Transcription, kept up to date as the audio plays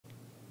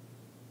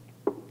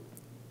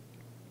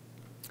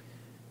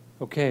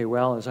Okay,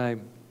 well, as I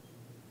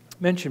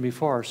mentioned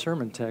before, our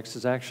sermon text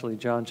is actually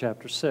John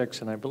chapter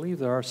 6, and I believe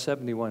there are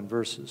 71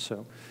 verses.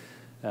 So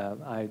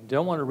I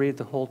don't want to read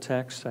the whole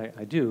text.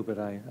 I do, but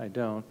I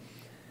don't.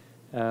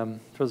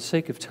 For the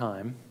sake of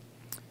time,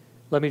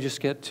 let me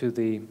just get to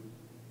the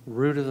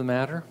root of the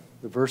matter,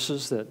 the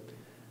verses that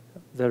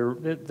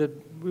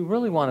we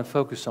really want to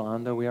focus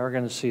on, though we are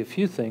going to see a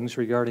few things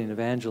regarding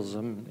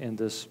evangelism in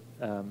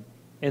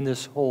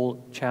this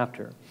whole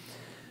chapter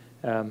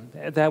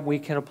that we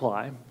can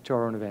apply to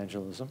our own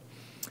evangelism.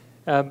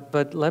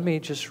 But let me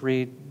just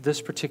read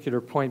this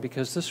particular point,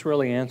 because this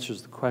really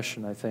answers the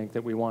question, I think,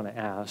 that we want to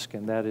ask,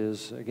 and that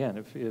is,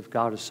 again, if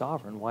God is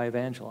sovereign, why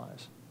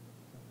evangelize?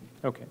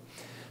 Okay,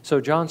 so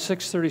John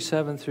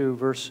 6:37 through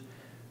verse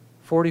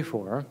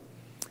 44,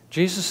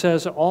 Jesus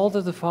says, "All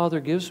that the Father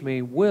gives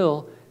me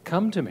will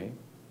come to me,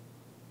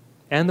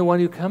 and the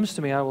one who comes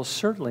to me I will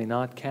certainly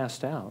not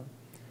cast out.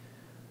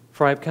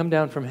 For I have come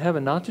down from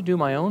heaven not to do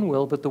my own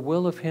will, but the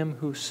will of him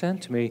who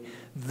sent me.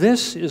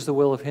 This is the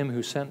will of him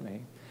who sent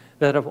me,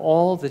 that of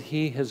all that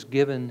he has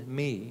given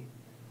me,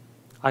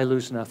 I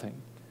lose nothing,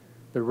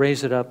 but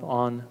raise it up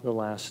on the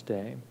last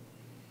day.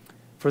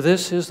 For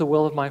this is the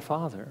will of my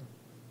Father,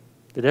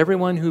 that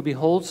everyone who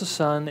beholds the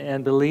Son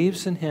and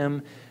believes in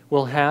him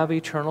will have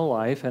eternal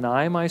life, and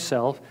I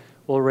myself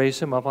will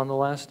raise him up on the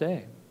last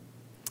day."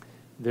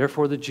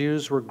 Therefore the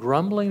Jews were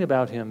grumbling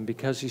about him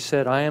because he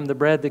said, "I am the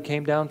bread that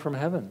came down from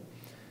heaven."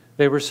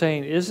 They were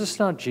saying, "Is this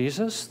not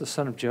Jesus, the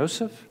son of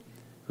Joseph,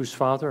 whose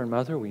father and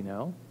mother we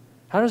know?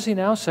 How does he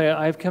now say,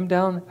 'I have come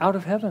down out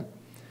of heaven'?"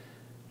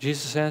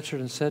 Jesus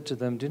answered and said to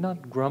them, "Do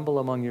not grumble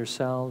among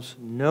yourselves.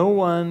 No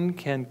one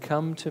can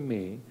come to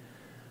me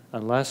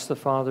unless the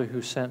Father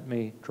who sent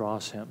me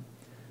draws him,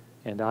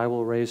 and I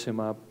will raise him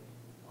up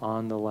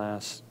on the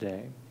last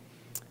day."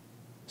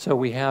 So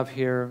we have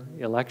here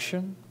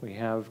election. We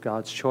have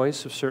God's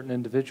choice of certain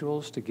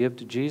individuals to give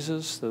to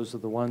Jesus. Those are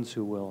the ones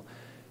who will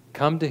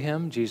come to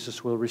him.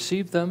 Jesus will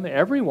receive them.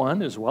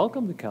 Everyone is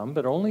welcome to come,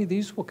 but only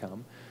these will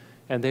come.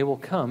 And they will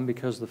come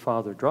because the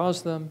Father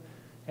draws them.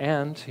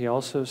 And he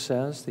also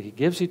says that he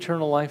gives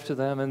eternal life to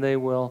them, and they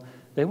will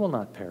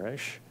not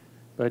perish,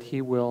 but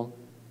he will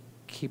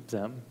keep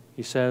them.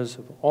 He says,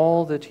 "Of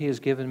all that he has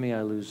given me,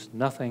 I lose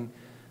nothing,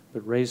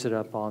 but raise it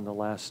up on the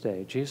last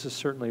day." Jesus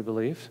certainly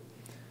believed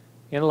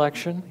in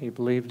election. He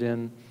believed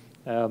in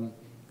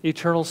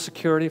eternal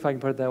security, if I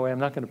can put it that way. I'm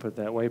not going to put it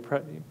that way.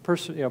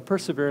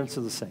 Perseverance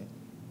of the saint.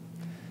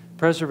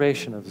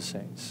 Preservation of the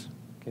saints.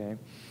 Okay.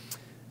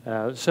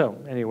 So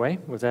anyway,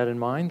 with that in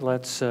mind,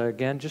 let's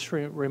again just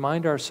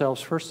remind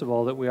ourselves, first of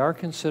all, that we are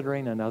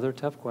considering another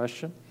tough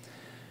question,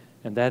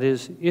 and that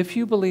is, if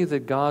you believe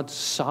that God's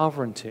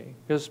sovereignty,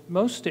 because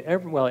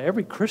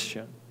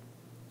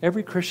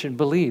every Christian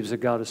believes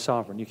that God is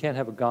sovereign. You can't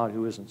have a God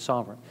who isn't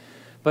sovereign.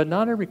 But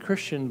not every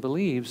Christian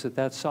believes that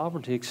that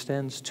sovereignty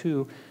extends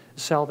to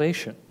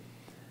salvation.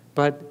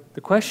 But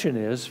the question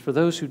is, for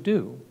those who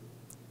do,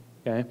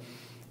 okay,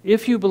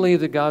 if you believe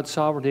that God's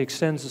sovereignty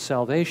extends to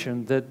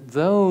salvation, that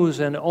those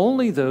and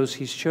only those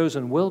he's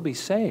chosen will be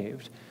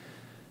saved,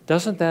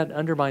 doesn't that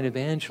undermine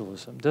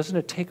evangelism? Doesn't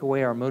it take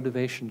away our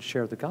motivation to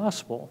share the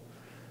gospel?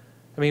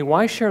 I mean,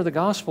 why share the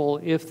gospel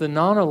if the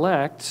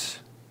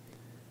non-elect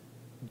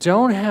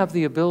don't have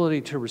the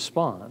ability to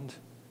respond,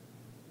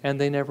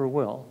 and they never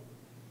will?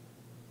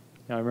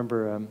 Now, I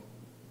remember a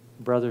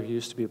brother who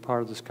used to be a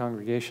part of this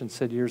congregation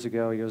said years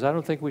ago, he goes, "I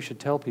don't think we should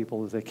tell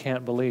people that they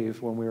can't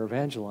believe when we're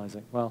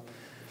evangelizing." Well,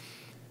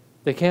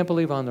 they can't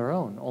believe on their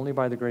own, only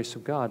by the grace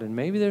of God. And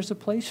maybe there's a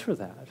place for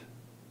that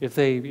if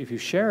you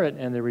share it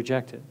and they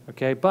reject it.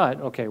 Okay,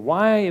 but,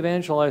 why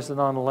evangelize the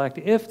non-elect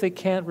if they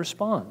can't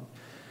respond?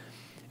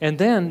 And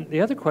then the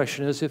other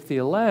question is, if the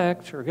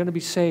elect are going to be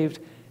saved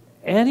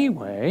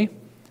anyway,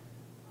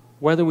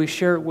 whether we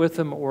share it with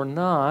them or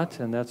not,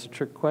 and that's a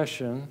trick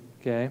question,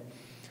 okay,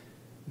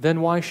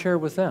 then why share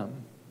with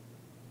them?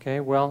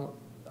 Okay, well,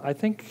 I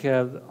think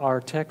our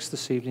text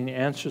this evening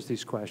answers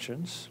these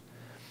questions.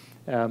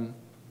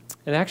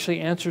 It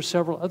actually answers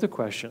several other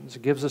questions.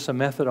 It gives us a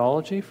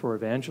methodology for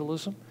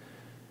evangelism,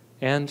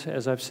 and,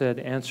 as I've said,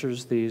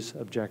 answers these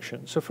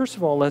objections. So first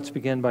of all, let's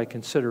begin by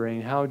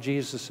considering how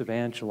Jesus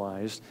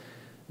evangelized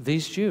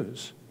these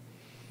Jews.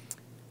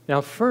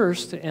 Now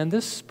first, and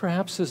this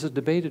perhaps is a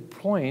debated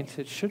point,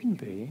 it shouldn't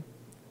be,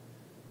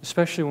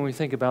 especially when we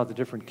think about the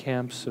different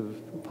camps of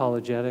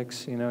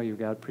apologetics. You know, you've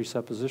got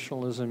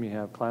presuppositionalism, you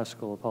have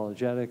classical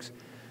apologetics,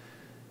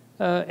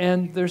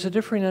 and there's a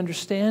differing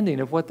understanding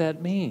of what that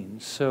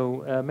means.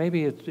 So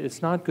maybe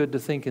it's not good to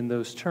think in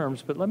those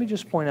terms, but let me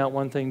just point out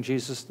one thing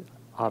Jesus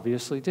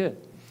obviously did.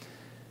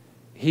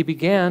 He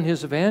began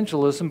his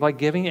evangelism by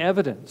giving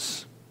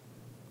evidence,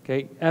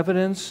 okay,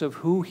 evidence of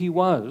who he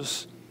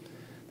was,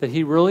 that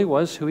he really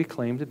was who he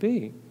claimed to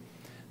be.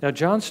 Now,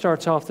 John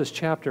starts off this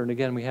chapter, and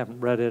again, we haven't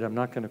read it. I'm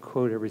not going to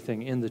quote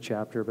everything in the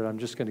chapter, but I'm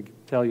just going to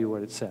tell you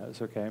what it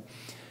says, okay?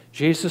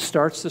 Jesus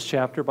starts this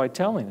chapter by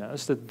telling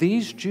us that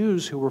these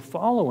Jews who were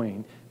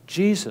following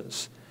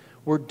Jesus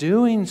were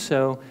doing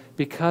so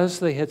because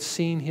they had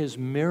seen his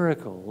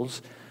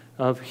miracles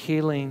of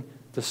healing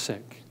the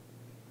sick.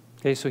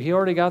 Okay, so he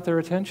already got their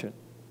attention.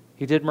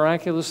 He did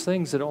miraculous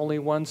things that only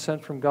one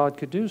sent from God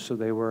could do, so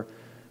they were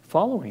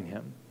following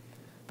him.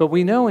 But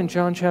we know in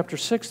John chapter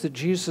 6 that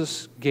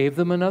Jesus gave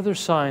them another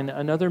sign,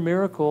 another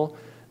miracle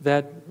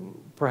that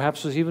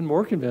perhaps was even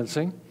more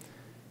convincing,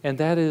 and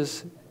that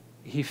is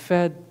he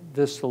fed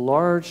this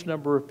large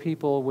number of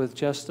people with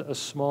just a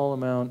small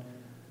amount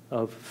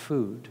of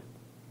food.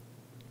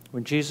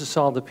 When Jesus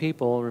saw the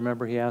people,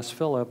 remember he asked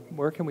Philip,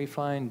 where can we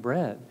find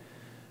bread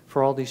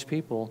for all these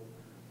people?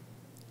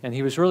 And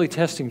he was really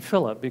testing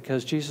Philip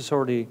because Jesus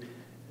already,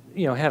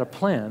 had a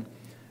plan.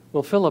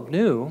 Well, Philip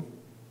knew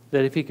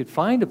that if he could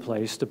find a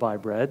place to buy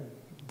bread,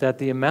 that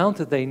the amount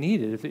that they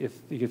needed, if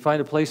he could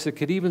find a place that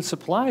could even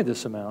supply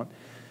this amount,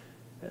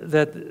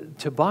 that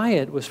to buy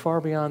it was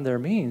far beyond their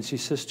means. He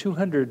says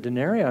 200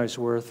 denarii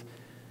worth,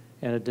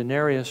 and a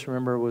denarius,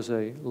 remember, was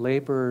a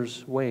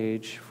laborer's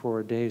wage for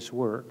a day's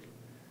work.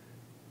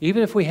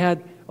 Even if we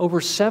had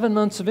over 7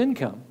 months of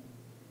income,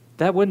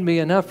 that wouldn't be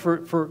enough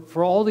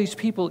for all these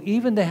people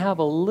even to have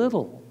a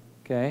little,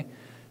 okay?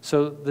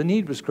 So the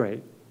need was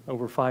great.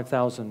 Over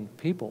 5,000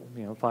 people,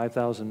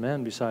 5,000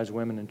 men besides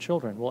women and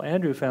children. Well,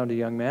 Andrew found a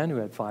young man who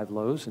had 5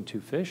 loaves and 2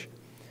 fish.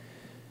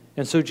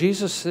 And so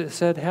Jesus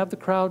said, have the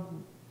crowd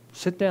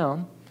sit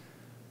down.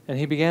 And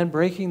he began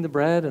breaking the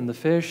bread and the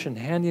fish and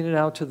handing it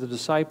out to the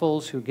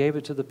disciples who gave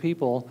it to the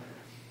people.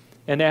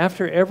 And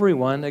after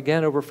everyone,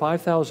 again, over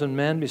 5,000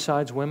 men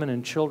besides women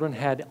and children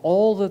had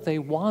all that they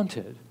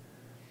wanted,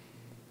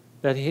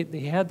 that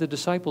he had the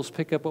disciples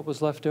pick up what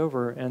was left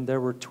over, and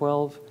there were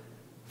 12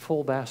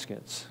 full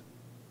baskets.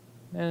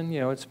 And,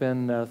 it's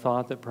been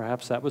thought that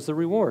perhaps that was the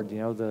reward.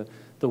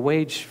 The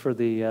wage for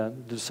the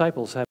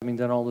disciples having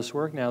done all this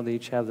work, now they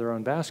each have their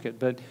own basket.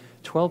 But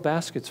 12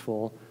 baskets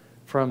full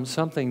from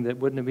something that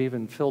wouldn't have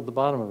even filled the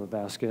bottom of a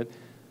basket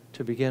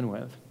to begin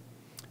with.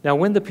 Now,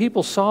 when the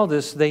people saw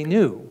this, they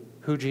knew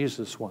who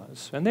Jesus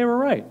was. And they were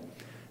right.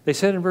 They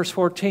said in verse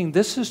 14,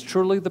 this is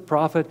truly the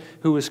prophet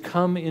who has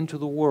come into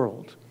the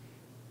world.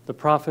 The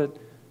prophet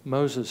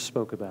Moses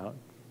spoke about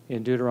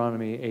in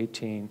Deuteronomy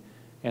 18.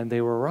 And they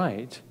were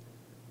right.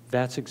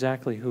 That's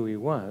exactly who he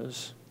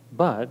was,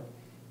 but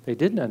they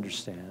didn't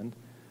understand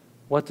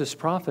what this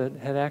prophet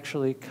had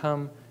actually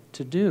come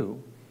to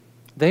do.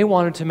 They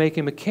wanted to make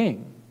him a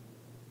king.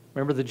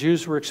 Remember, the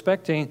Jews were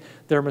expecting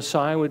their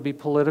Messiah would be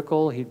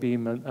political. He'd be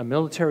a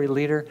military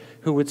leader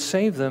who would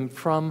save them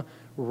from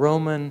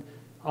Roman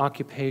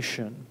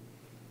occupation.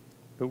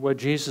 But what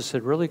Jesus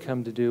had really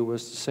come to do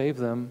was to save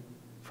them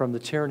from the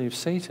tyranny of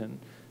Satan,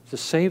 to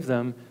save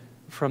them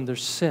from their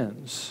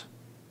sins.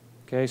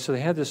 Okay, so they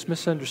had this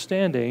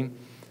misunderstanding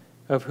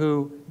of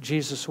who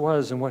Jesus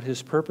was and what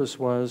his purpose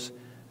was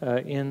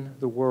in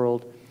the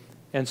world.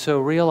 And so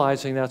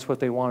realizing that's what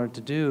they wanted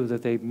to do,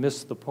 that they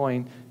missed the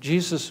point,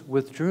 Jesus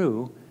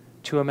withdrew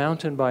to a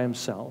mountain by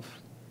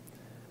himself.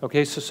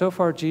 Okay, so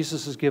far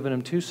Jesus has given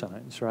him 2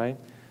 signs, right?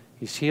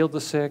 He's healed the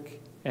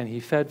sick and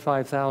he fed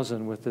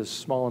 5,000 with this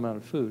small amount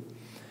of food.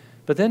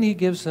 But then he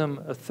gives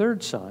them a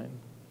 3rd sign.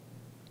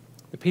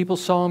 The people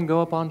saw him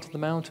go up onto the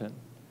mountain.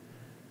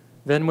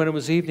 Then when it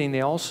was evening,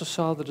 they also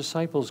saw the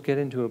disciples get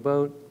into a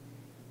boat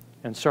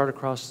and start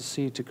across the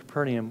sea to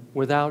Capernaum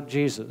without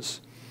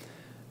Jesus.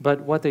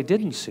 But what they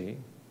didn't see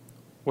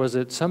was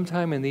that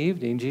sometime in the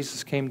evening,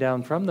 Jesus came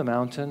down from the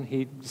mountain.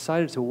 He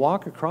decided to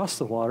walk across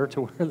the water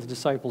to where the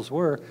disciples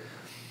were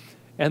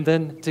and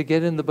then to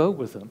get in the boat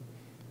with them.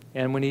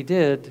 And when he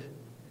did,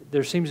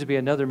 there seems to be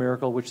another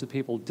miracle which the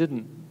people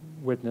didn't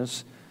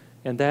witness,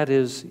 and that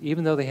is,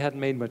 even though they hadn't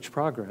made much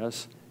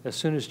progress, as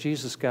soon as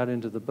Jesus got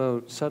into the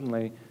boat,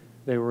 suddenly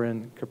they were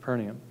in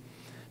Capernaum.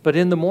 But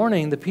in the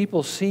morning, the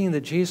people, seeing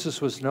that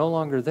Jesus was no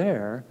longer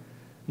there,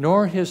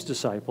 nor his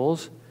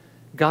disciples,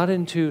 got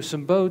into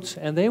some boats,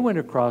 and they went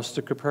across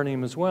to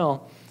Capernaum as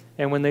well.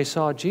 And when they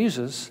saw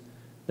Jesus,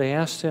 they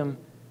asked him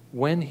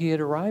when he had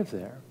arrived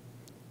there.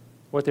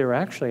 What they were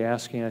actually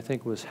asking, I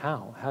think, was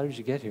how? How did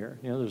you get here?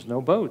 There's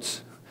no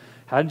boats.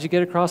 How did you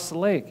get across the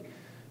lake?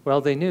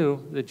 Well, they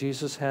knew that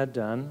Jesus had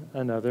done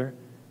another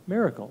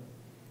miracle.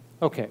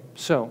 Okay,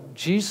 so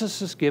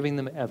Jesus is giving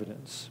them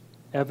evidence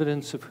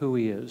of who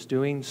he is,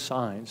 doing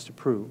signs to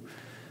prove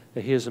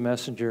that he is a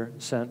messenger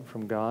sent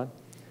from God.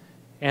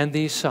 And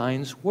these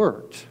signs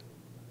worked.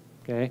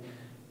 Okay?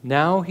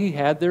 Now he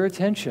had their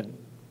attention.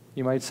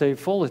 You might say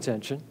full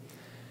attention.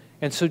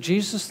 And so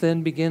Jesus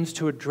then begins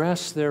to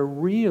address their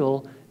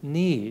real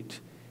need.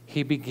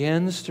 He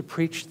begins to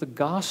preach the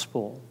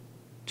gospel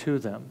to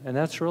them. And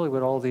that's really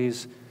what all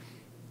these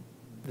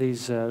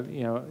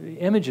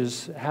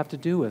images have to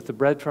do with. The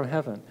bread from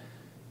heaven.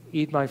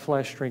 Eat my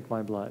flesh, drink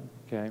my blood.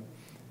 Okay?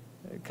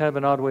 Kind of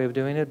an odd way of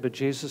doing it, but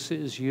Jesus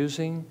is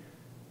using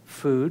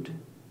food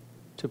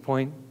to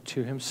point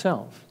to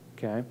himself.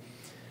 Okay?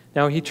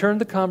 Now, he turned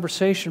the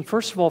conversation,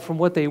 first of all, from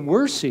what they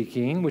were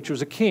seeking, which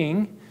was a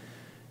king.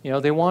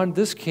 They wanted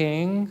this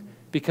king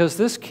because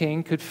this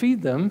king could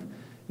feed them.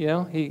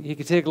 He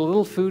could take a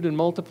little food and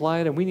multiply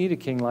it, and we need a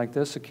king like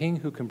this, a king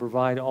who can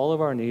provide all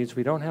of our needs.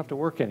 We don't have to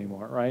work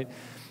anymore, right?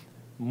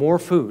 More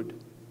food,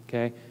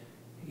 okay?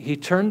 he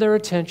turned their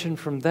attention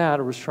from that,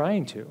 or was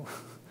trying to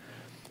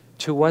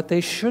what they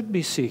should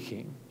be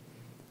seeking,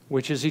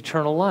 which is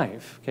eternal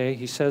life. Okay,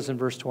 he says in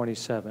verse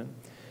 27,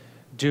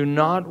 do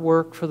not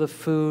work for the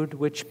food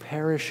which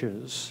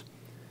perishes,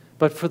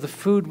 but for the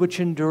food which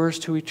endures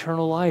to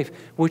eternal life,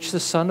 which the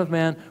Son of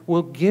Man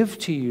will give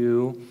to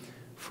you,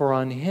 for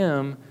on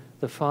him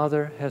the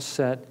Father has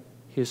set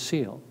his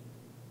seal.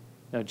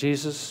 Now,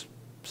 Jesus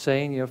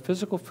saying,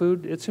 physical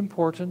food, it's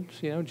important.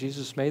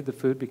 Jesus made the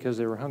food because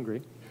they were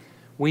hungry.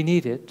 We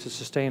need it to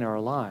sustain our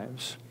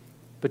lives.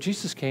 But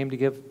Jesus came to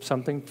give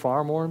something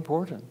far more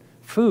important.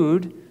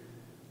 Food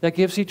that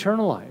gives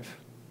eternal life.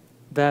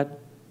 That,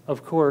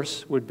 of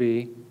course, would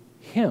be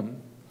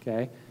him.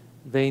 Okay?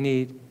 They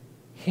need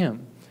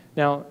him.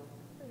 Now,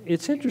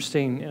 it's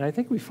interesting, and I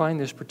think we find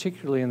this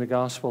particularly in the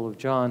Gospel of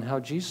John, how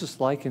Jesus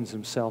likens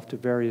himself to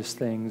various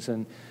things,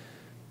 and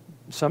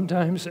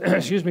sometimes,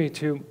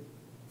 to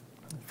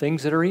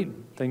things that are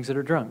eaten, things that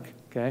are drunk,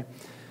 okay?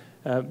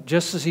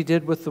 Just as he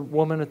did with the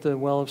woman at the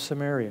well of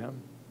Samaria,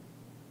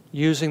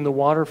 using the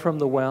water from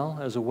the well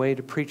as a way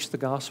to preach the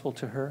gospel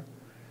to her,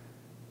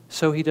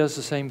 so he does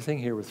the same thing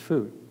here with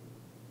food.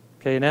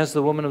 Okay, and as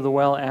the woman of the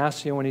well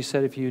asked, when he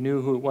said, if you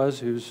knew who it was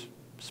who's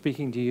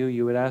speaking to you,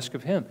 you would ask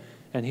of him,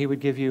 and he would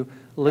give you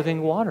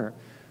living water.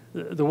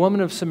 The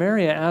woman of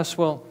Samaria asked,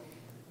 well,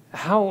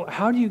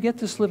 how do you get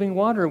this living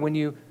water when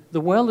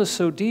the well is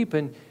so deep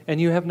and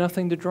you have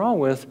nothing to draw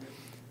with?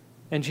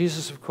 And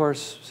Jesus, of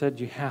course, said,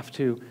 you have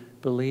to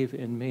believe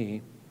in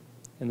me.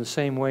 In the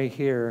same way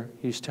here,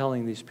 he's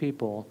telling these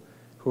people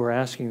who are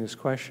asking this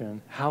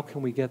question, how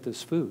can we get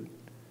this food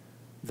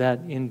that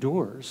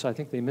endures? I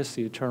think they missed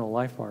the eternal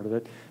life part of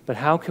it. But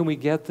how can we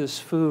get this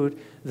food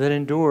that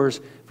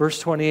endures? Verse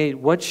 28,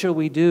 what shall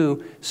we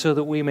do so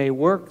that we may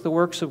work the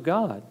works of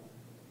God?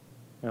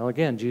 Well,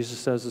 again,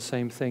 Jesus does the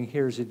same thing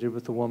here as he did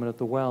with the woman at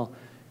the well.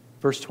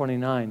 Verse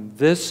 29,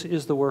 this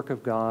is the work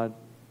of God,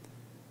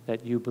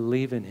 that you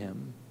believe in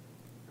him,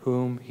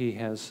 whom he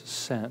has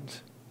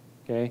sent.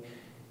 Okay?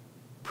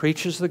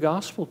 Preaches the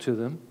gospel to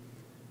them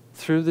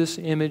through this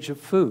image of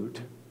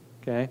food.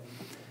 Okay?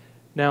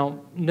 Now,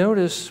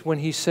 notice when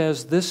he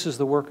says this is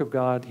the work of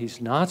God, he's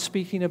not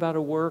speaking about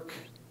a work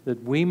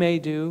that we may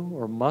do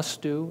or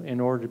must do in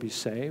order to be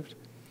saved.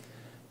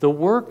 The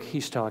work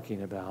he's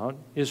talking about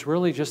is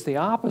really just the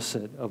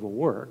opposite of a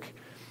work.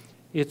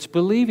 It's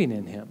believing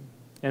in him.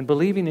 And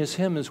believing in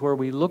him is where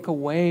we look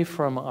away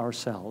from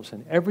ourselves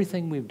and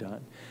everything we've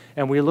done,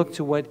 and we look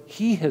to what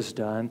he has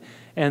done,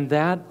 and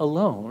that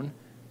alone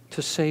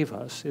to save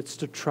us. It's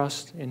to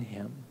trust in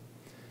him.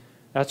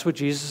 That's what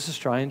Jesus is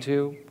trying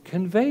to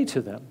convey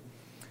to them.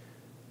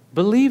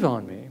 Believe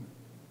on me.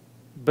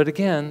 But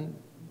again,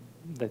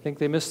 I think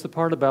they missed the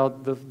part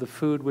about the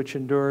food which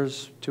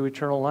endures to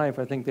eternal life.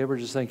 I think they were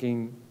just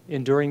thinking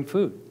enduring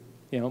food.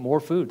 More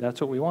food.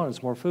 That's what we want,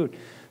 is more food.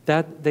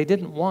 That they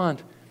didn't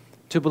want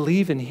to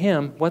believe in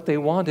him. What they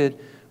wanted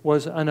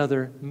was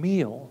another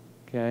meal.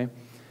 Okay?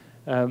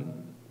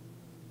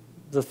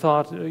 The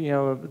thought,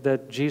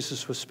 that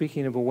Jesus was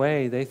speaking of a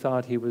way, they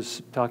thought he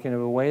was talking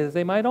of a way that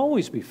they might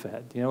always be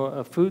fed.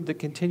 A food that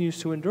continues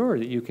to endure,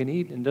 that you can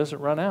eat and doesn't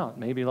run out,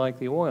 maybe like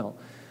the oil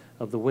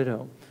of the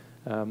widow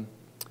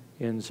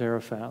in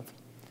Zarephath.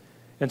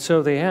 And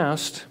so they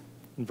asked,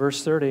 in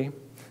verse 30,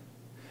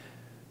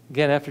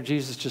 again, after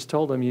Jesus just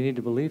told them, you need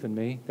to believe in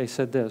me, they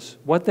said this,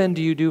 what then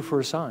do you do for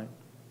a sign,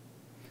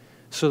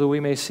 so that we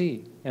may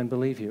see and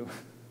believe you?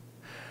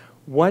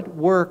 What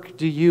work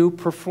do you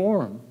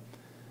perform?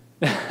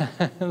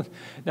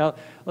 Now,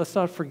 let's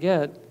not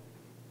forget,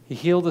 he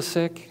healed the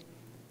sick,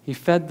 he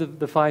fed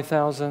the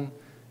 5,000,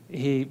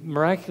 he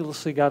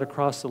miraculously got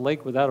across the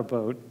lake without a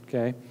boat,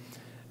 okay?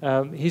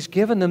 He's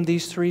given them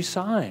these three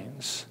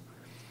signs.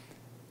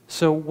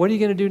 So what are you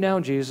going to do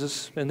now,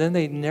 Jesus? And then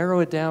they narrow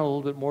it down a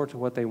little bit more to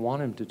what they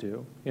want him to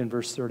do in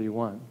verse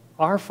 31.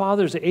 Our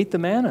fathers ate the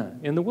manna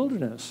in the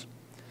wilderness.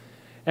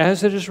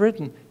 As it is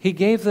written, he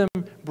gave them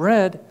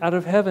bread out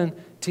of heaven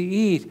to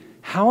eat.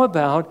 How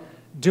about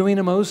doing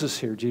a Moses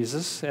here,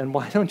 Jesus? And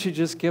why don't you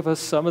just give us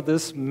some of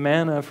this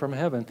manna from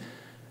heaven?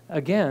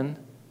 Again,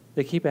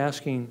 they keep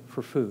asking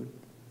for food.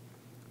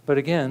 But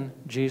again,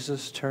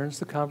 Jesus turns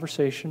the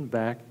conversation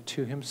back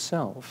to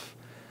himself,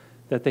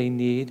 that they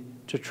need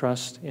to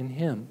trust in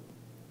him.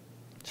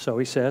 So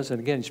he says, and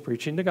again, he's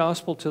preaching the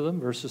gospel to them,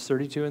 verses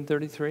 32 and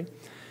 33.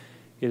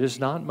 It is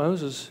not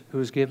Moses who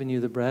has given you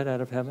the bread out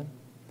of heaven,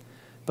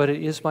 but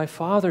it is my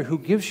Father who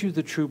gives you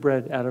the true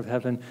bread out of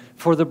heaven.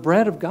 For the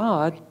bread of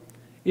God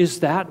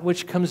is that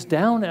which comes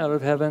down out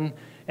of heaven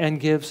and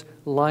gives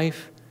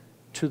life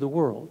to the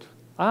world.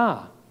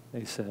 Ah,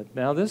 they said.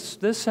 Now this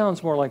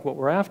sounds more like what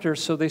we're after.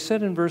 So they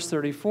said in verse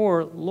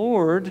 34,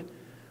 Lord,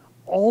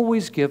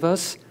 always give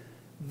us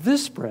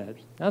this bread.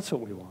 That's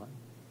what we want.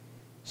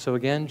 So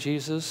again,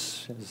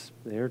 Jesus, as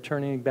they're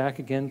turning back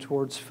again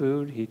towards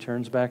food, he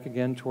turns back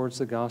again towards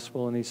the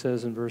gospel, and he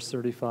says in verse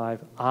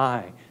 35,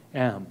 I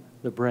am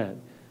the bread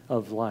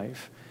of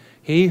life.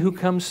 He who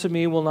comes to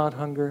me will not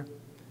hunger,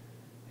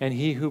 and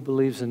he who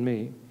believes in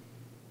me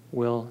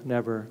will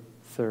never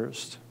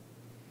thirst.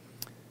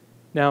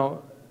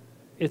 Now,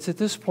 it's at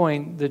this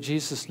point that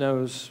Jesus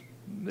knows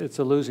it's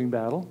a losing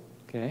battle,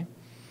 okay?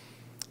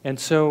 And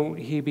so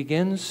he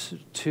begins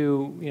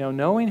to,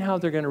 knowing how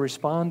they're going to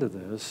respond to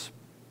this,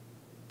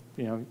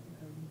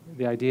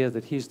 the idea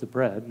that he's the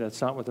bread,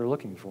 that's not what they're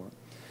looking for.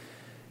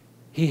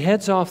 He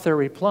heads off their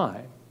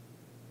reply.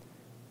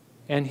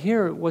 And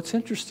here, what's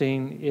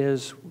interesting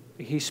is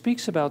he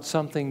speaks about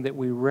something that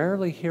we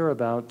rarely hear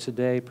about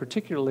today,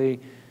 particularly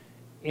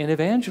in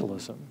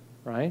evangelism,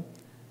 right?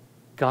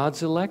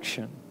 God's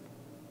election.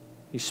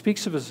 He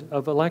speaks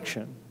of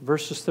election,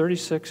 verses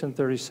 36 and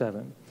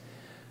 37.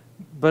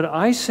 But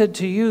I said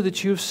to you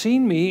that you have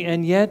seen me,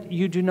 and yet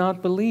you do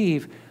not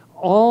believe.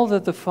 All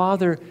that the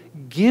Father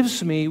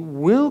gives me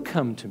will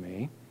come to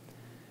me,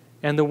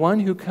 and the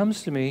one who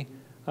comes to me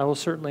I will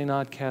certainly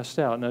not cast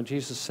out. Now,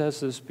 Jesus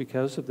says this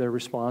because of their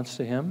response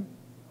to him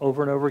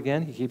over and over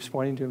again. He keeps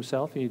pointing to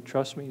himself. You need to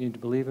trust me. You need to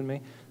believe in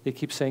me. They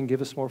keep saying,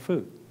 give us more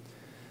food.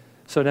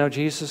 So now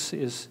Jesus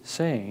is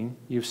saying,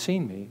 you've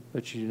seen me,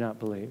 but you do not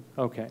believe.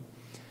 Okay.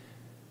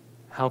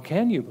 How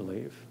can you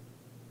believe?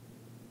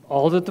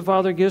 All that the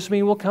Father gives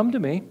me will come to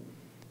me,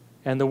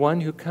 and the one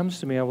who comes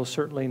to me I will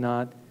certainly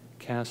not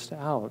cast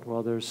out.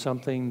 Well, there's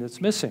something that's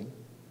missing,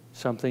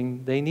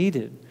 something they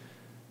needed,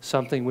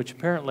 something which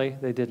apparently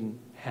they didn't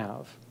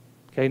have.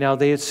 Okay, now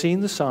they had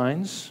seen the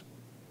signs.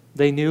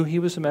 They knew he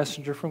was a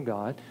messenger from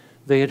God.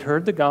 They had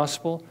heard the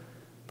gospel,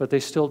 but they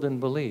still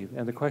didn't believe.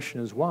 And the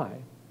question is why?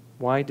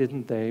 Why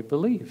didn't they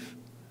believe?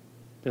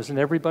 Doesn't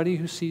everybody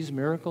who sees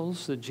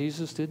miracles that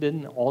Jesus did,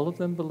 didn't all of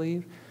them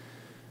believe?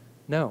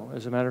 No.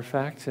 As a matter of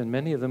fact, and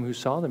many of them who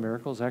saw the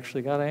miracles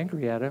actually got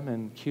angry at him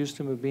and accused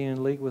him of being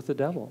in league with the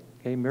devil.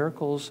 Okay,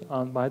 miracles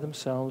by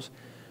themselves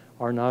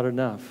are not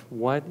enough.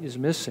 What is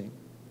missing,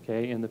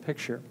 okay, in the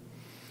picture?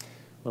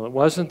 Well, it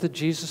wasn't that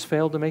Jesus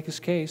failed to make his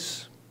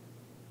case.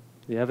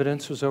 The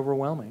evidence was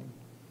overwhelming.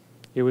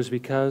 It was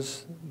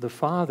because the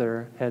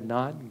Father had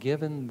not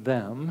given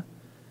them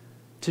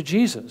to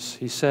Jesus.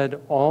 He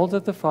said, all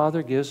that the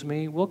Father gives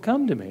me will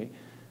come to me.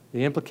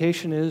 The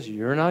implication is,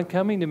 you're not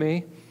coming to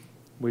me,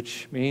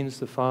 which means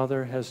the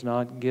Father has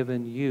not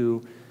given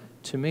you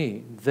to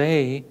me.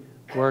 They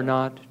were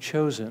not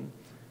chosen.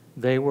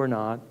 They were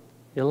not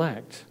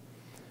elect.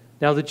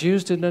 Now, the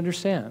Jews didn't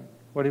understand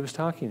what he was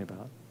talking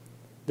about.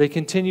 They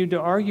continued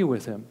to argue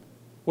with him.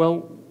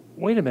 Well,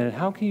 wait a minute.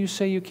 How can you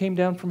say you came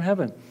down from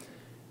heaven?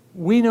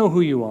 We know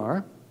who you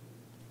are.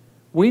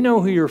 We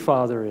know who your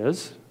father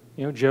is,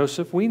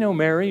 Joseph. We know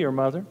Mary, your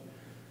mother.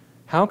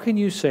 How can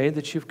you say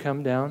that you've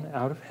come down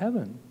out of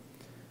heaven?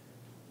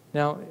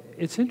 Now,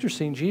 it's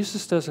interesting.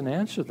 Jesus doesn't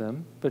answer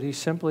them, but he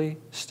simply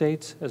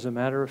states, as a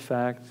matter of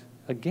fact,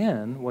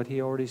 again, what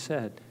he already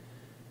said,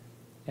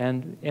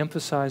 and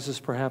emphasizes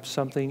perhaps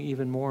something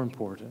even more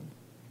important.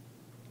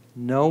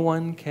 No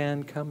one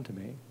can come to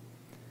me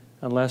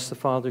unless the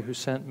Father who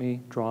sent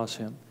me draws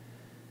him,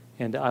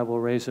 and I will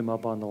raise him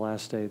up on the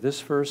last day.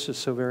 This verse is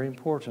so very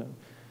important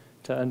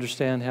to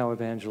understand how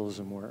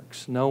evangelism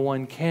works. No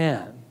one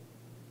can.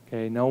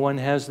 Okay? No one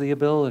has the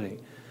ability.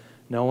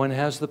 No one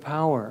has the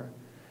power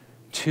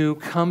to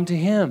come to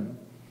him.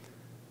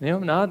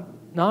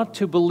 Not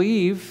to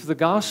believe the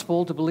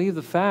gospel, to believe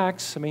the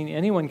facts. I mean,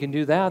 anyone can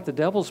do that. The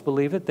devils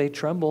believe it. They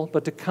tremble.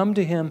 But to come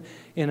to him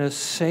in a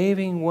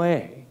saving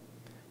way,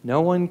 no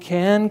one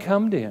can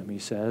come to him, he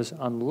says,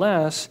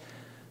 unless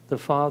the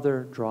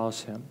Father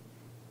draws him.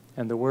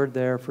 And the word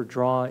there for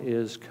draw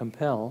is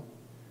compel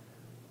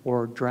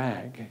or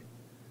drag.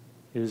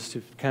 It is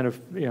to kind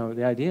of,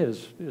 the idea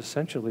is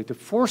essentially to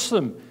force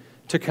them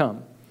to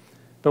come.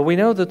 But we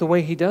know that the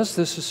way he does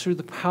this is through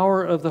the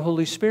power of the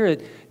Holy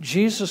Spirit.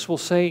 Jesus will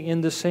say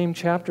in the same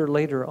chapter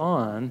later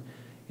on,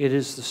 it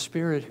is the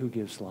Spirit who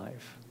gives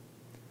life.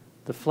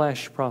 The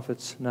flesh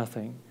profits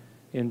nothing,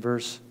 in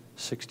verse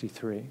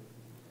 63.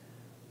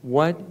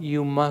 What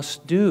you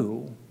must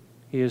do,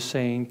 he is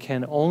saying,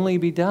 can only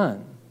be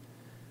done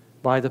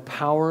by the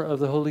power of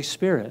the Holy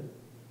Spirit.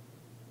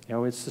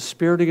 It's the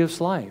Spirit who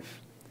gives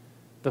life.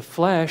 The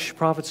flesh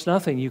profits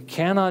nothing. You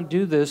cannot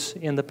do this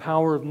in the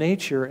power of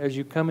nature as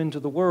you come into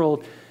the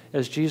world.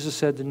 As Jesus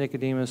said to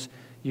Nicodemus,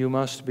 you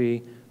must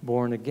be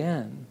born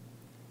again.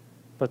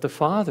 But the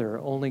Father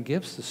only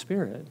gives the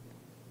Spirit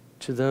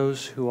to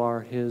those who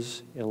are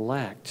his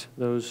elect,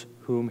 those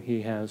whom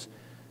he has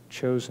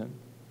chosen.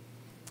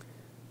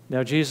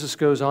 Now, Jesus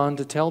goes on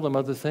to tell them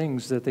other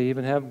things that they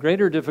even have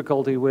greater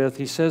difficulty with.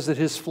 He says that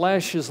his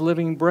flesh is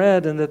living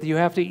bread and that you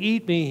have to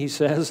eat me, he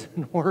says,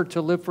 in order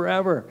to live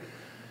forever.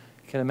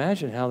 You can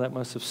imagine how that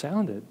must have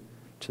sounded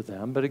to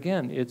them. But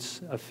again,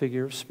 it's a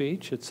figure of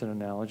speech. It's an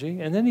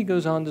analogy. And then he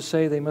goes on to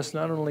say they must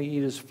not only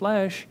eat his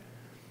flesh,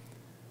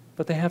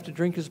 but they have to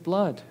drink his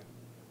blood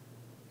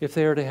if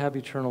they are to have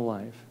eternal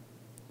life.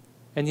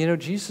 And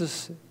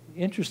Jesus,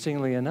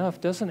 interestingly enough,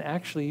 doesn't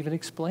actually even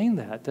explain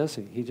that, does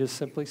he? He just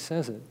simply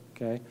says it,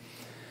 okay?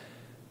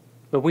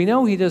 But we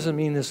know he doesn't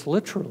mean this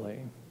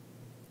literally.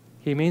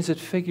 He means it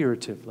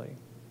figuratively.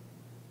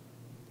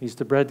 He's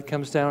the bread that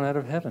comes down out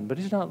of heaven, but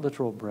he's not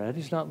literal bread.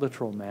 He's not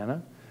literal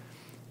manna.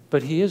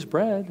 But he is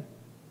bread.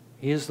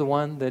 He is the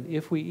one that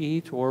if we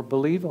eat or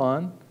believe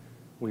on,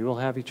 we will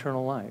have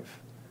eternal life.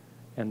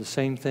 And the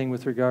same thing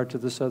with regard to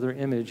this other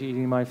image,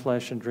 eating my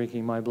flesh and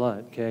drinking my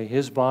blood. Okay?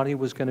 His body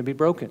was going to be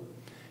broken.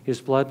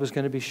 His blood was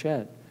going to be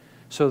shed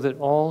so that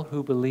all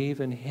who believe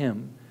in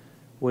him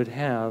would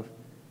have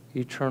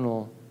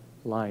eternal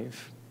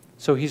life.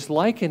 So he's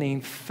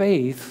likening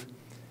faith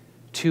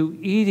to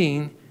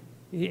eating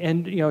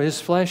and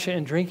his flesh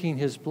and drinking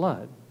his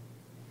blood.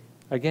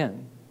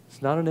 Again,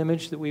 it's not an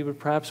image that we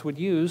perhaps would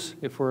use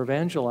if we're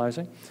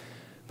evangelizing,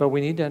 but we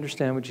need to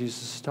understand what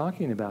Jesus is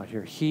talking about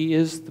here. He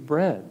is the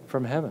bread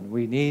from heaven.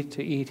 We need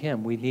to eat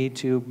him. We need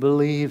to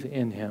believe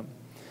in him.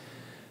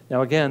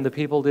 Now again, the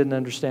people didn't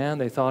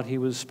understand. They thought he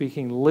was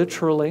speaking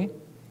literally,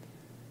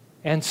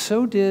 and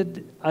so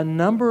did a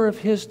number of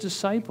his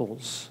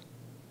disciples.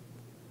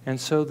 And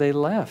so they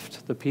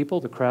left. The people,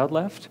 the crowd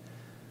left.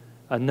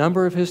 A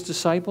number of his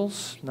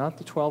disciples, not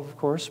the 12, of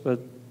course, but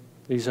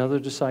these other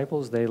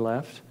disciples, they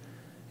left.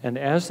 And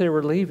as they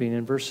were leaving,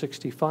 in verse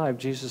 65,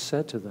 Jesus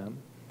said to them,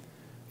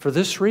 "For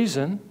this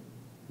reason,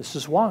 this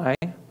is why,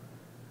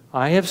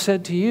 I have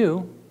said to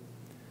you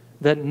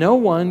that no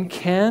one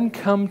can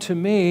come to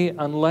me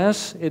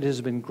unless it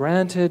has been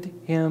granted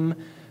him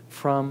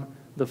from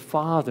the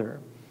Father."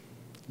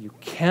 You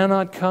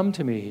cannot come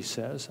to me, he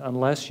says,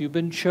 unless you've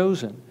been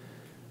chosen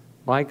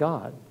by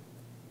God.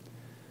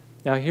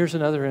 Now, here's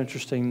another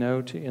interesting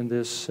note in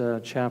this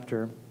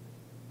chapter.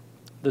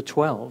 The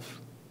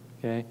 12,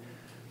 okay,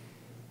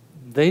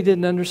 they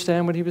didn't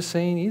understand what he was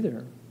saying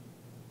either.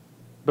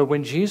 But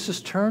when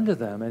Jesus turned to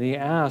them and he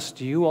asked,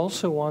 "Do you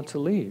also want to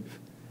leave?"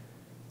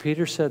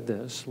 Peter said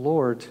this,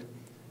 "Lord,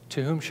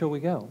 to whom shall we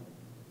go?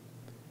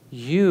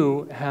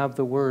 You have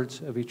the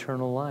words of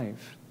eternal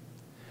life.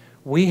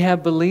 We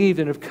have believed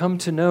and have come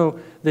to know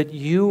that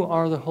you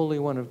are the Holy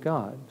One of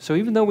God." So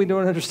even though we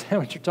don't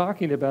understand what you're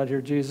talking about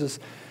here, Jesus,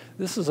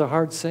 this is a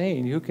hard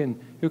saying. Who can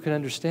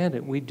understand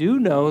it? We do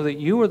know that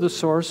you are the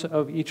source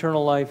of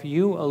eternal life,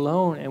 you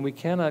alone, and we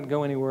cannot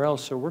go anywhere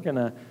else, so we're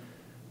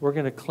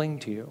gonna cling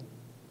to you.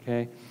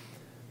 Okay?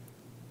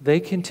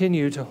 They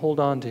continue to hold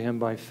on to him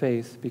by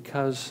faith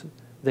because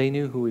they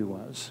knew who he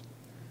was.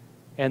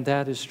 And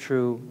that is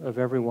true of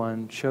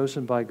everyone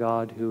chosen by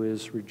God who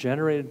is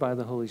regenerated by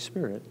the Holy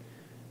Spirit.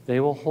 They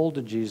will hold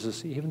to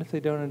Jesus even if they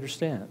don't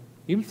understand.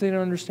 Even if they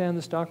don't understand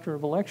this doctrine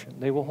of election,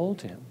 they will hold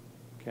to him.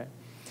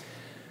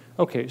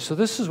 Okay, so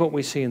this is what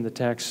we see in the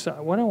text.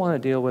 What I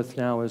want to deal with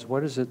now is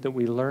what is it that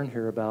we learn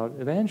here about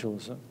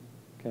evangelism?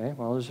 Okay,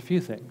 well, there's a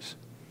few things.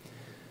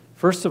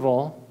 First of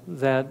all,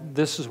 that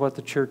this is what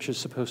the church is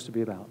supposed to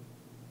be about,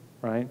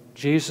 right?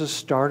 Jesus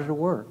started a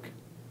work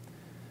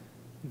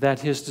that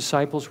his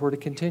disciples were to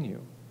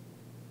continue.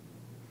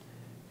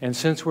 And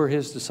since we're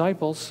his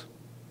disciples,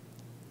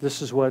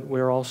 this is what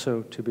we're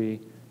also to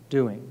be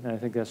doing. And I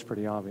think that's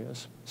pretty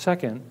obvious.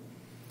 Second,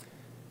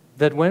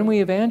 that when we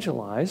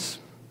evangelize,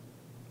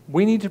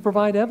 we need to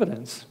provide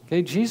evidence.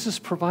 Okay, Jesus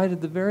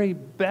provided the very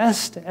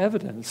best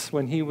evidence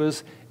when he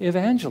was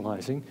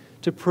evangelizing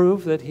to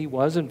prove that he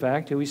was, in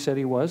fact, who he said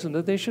he was and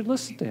that they should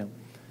listen to him.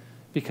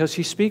 Because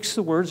he speaks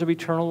the words of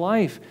eternal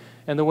life.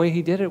 And the way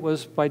he did it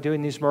was by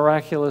doing these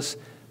miraculous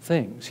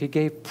things. He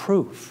gave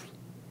proof.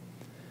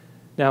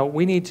 Now,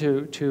 we need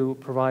to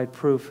provide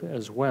proof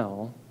as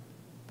well,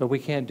 but we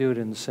can't do it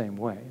in the same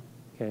way.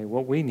 Okay,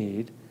 what we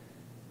need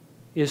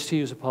is to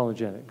use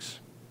apologetics.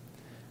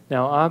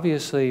 Now,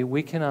 obviously,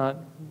 we cannot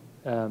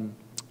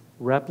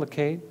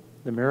replicate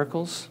the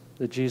miracles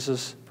that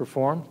Jesus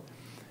performed.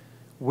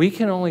 We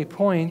can only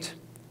point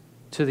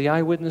to the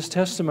eyewitness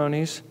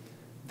testimonies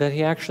that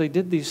he actually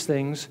did these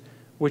things,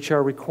 which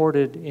are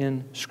recorded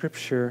in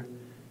Scripture.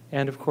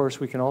 And, of course,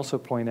 we can also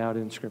point out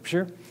in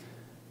Scripture,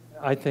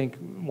 I think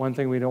one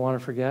thing we don't want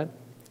to forget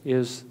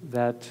is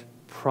that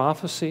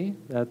prophecy,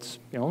 that's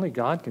only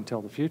God can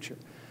tell the future.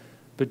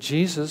 But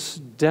Jesus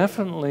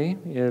definitely,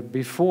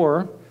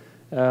 before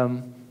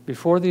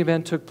the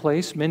event took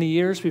place, many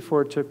years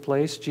before it took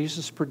place,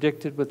 Jesus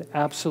predicted with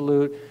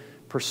absolute,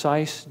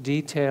 precise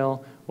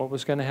detail what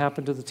was going to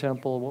happen to the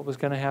temple, what was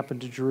going to happen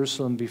to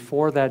Jerusalem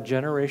before that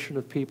generation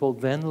of people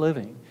then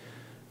living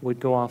would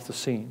go off the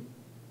scene,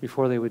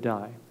 before they would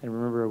die. And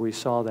remember, we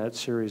saw that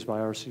series by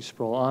R.C.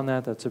 Sproul on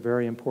that. That's a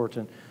very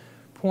important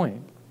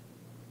point.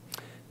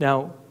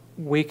 Now,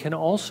 we can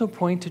also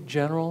point to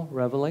general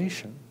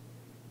revelation,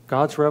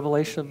 God's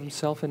revelation of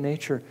himself in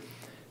nature,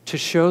 to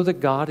show that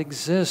God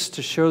exists,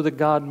 to show that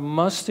God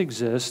must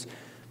exist,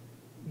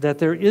 that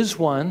there is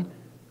one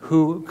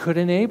who could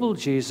enable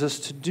Jesus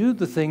to do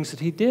the things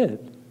that he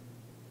did.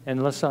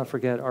 And let's not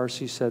forget,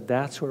 R.C. said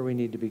that's where we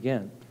need to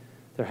begin.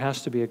 There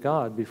has to be a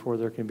God before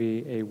there can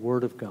be a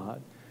Word of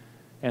God.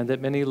 And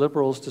that many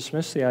liberals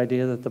dismiss the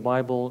idea that the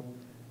Bible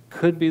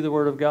could be the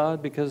Word of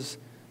God because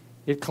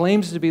it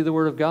claims to be the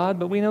Word of God,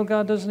 but we know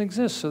God doesn't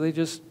exist, so they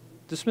just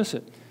dismiss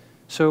it.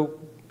 So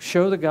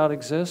show that God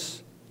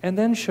exists, and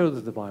then show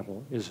that the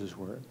Bible is his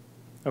Word.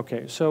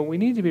 Okay, so we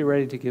need to be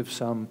ready to give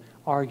some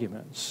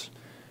arguments,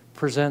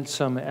 present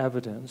some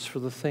evidence for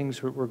the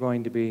things that we're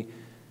going to be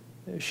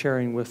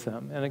sharing with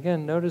them. And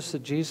again, notice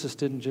that Jesus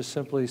didn't just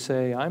simply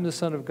say, I'm the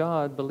Son of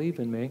God, believe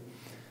in me,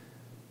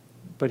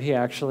 but he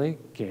actually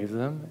gave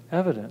them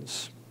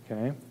evidence,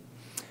 okay?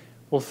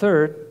 Well,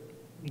 third,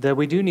 that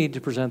we do need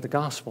to present the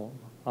gospel,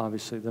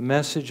 obviously, the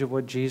message of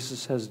what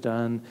Jesus has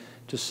done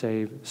to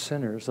save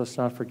sinners. Let's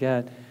not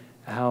forget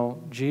how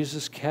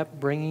Jesus kept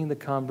bringing the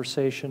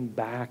conversation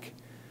back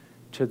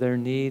to their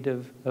need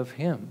of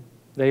him.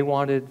 They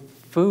wanted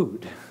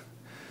food,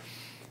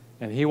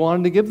 and he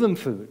wanted to give them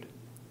food,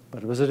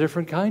 but it was a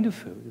different kind of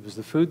food. It was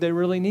the food they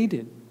really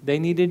needed. They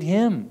needed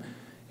him,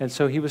 and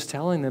so he was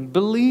telling them,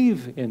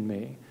 believe in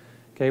me.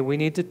 Okay, we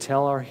need to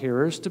tell our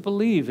hearers to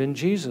believe in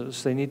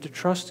Jesus. They need to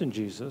trust in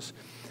Jesus.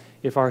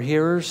 If our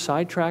hearers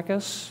sidetrack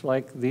us,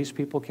 like these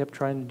people kept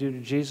trying to do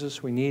to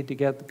Jesus, we need to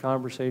get the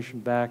conversation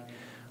back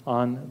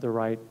on the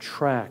right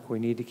track. We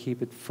need to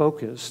keep it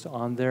focused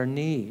on their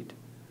need.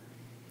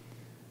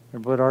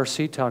 Remember what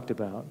R.C. talked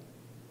about,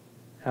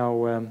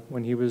 how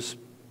when he was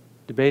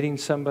debating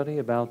somebody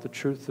about the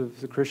truth of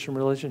the Christian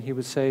religion, he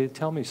would say,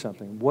 tell me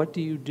something. What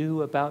do you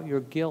do about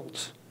your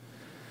guilt?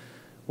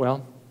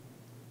 Well,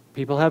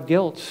 people have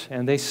guilt,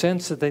 and they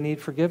sense that they need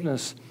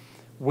forgiveness.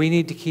 We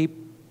need to keep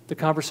the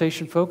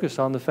conversation focused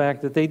on the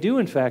fact that they do,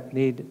 in fact,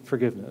 need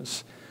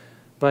forgiveness.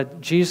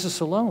 But Jesus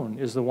alone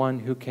is the one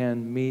who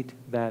can meet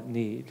that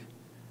need,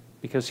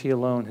 because he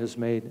alone has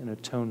made an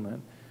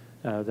atonement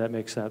that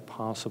makes that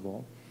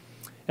possible.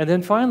 And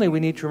then finally, we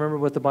need to remember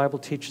what the Bible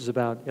teaches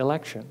about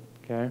election,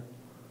 okay?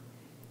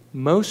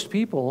 Most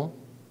people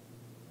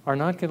are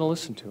not going to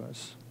listen to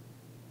us,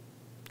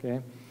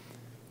 okay?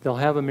 They'll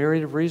have a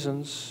myriad of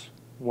reasons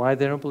why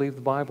they don't believe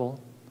the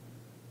Bible,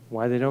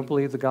 why they don't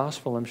believe the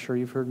gospel. I'm sure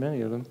you've heard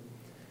many of them.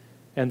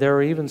 And there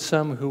are even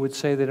some who would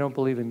say they don't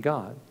believe in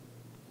God.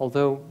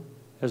 Although,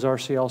 as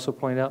R.C. also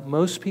pointed out,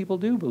 most people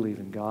do believe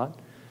in God.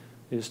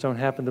 They just don't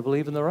happen to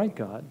believe in the right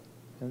God.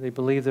 And they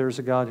believe there's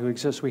a God who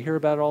exists. We hear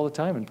about it all the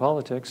time in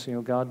politics. You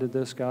know, God did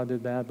this, God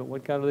did that. But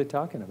what God are they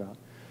talking about?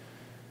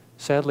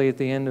 Sadly, at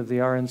the end of the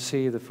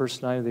RNC, the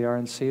first night of the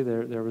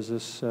RNC, there was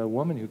this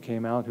woman who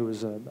came out who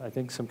was, I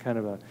think, some kind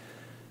of a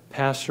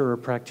pastor or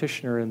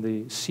practitioner in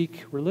the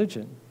Sikh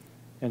religion.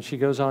 And she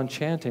goes on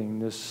chanting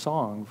this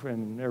song,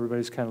 and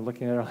everybody's kind of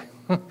looking at her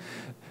like,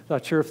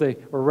 not sure if they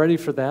were ready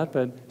for that,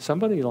 but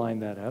somebody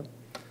lined that up.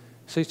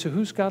 Say, so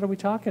whose God are we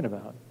talking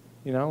about?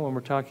 You know, when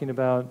we're talking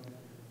about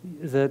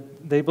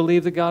that they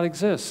believe that God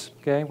exists,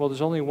 okay? Well,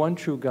 there's only one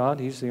true God.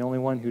 He's the only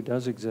one who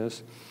does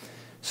exist.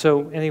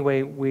 So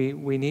anyway,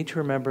 we need to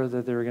remember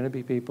that there are going to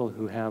be people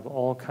who have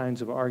all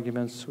kinds of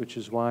arguments, which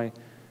is why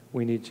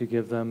we need to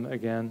give them,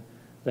 again,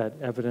 that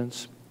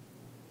evidence.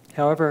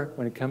 However,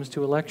 when it comes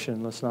to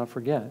election, let's not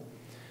forget,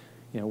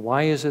 you know,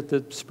 why is it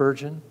that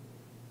Spurgeon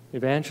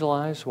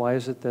evangelized? Why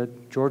is it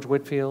that George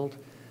Whitefield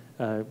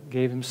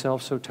gave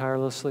himself so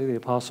tirelessly, the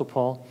Apostle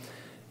Paul?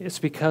 It's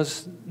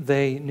because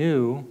they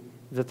knew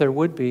that there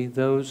would be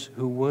those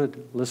who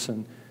would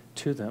listen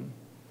to them.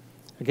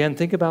 Again,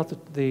 think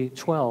about the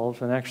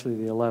 12, and actually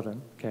the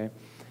 11, okay,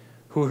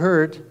 who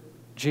heard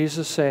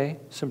Jesus say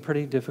some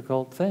pretty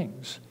difficult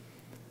things.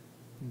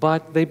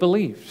 But they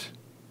believed,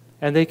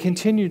 and they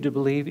continued to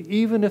believe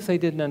even if they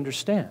didn't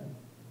understand.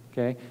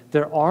 Okay?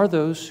 There are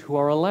those who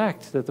are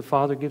elect, that the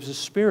Father gives a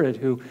Spirit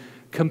who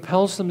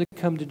compels them to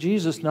come to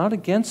Jesus, not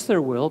against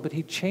their will, but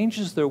he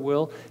changes their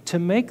will to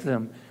make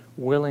them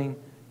willing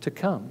to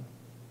come.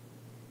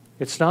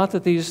 It's not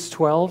that these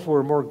 12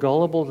 were more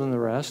gullible than the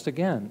rest.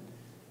 Again,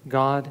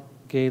 God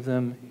gave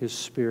them his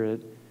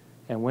Spirit,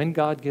 and when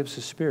God gives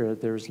his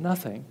Spirit, there is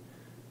nothing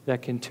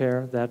that can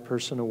tear that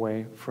person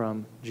away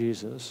from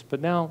Jesus.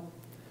 But now,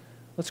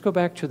 let's go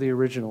back to the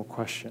original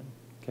question,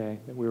 okay,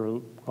 that we were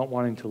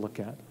wanting to look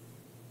at.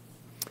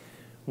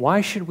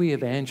 Why should we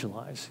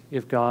evangelize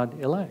if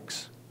God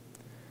elects?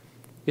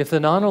 If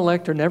the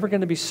non-elect are never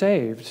going to be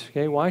saved,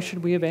 okay, why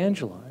should we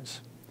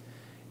evangelize?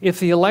 If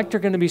the elect are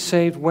going to be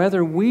saved,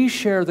 whether we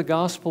share the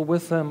gospel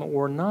with them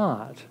or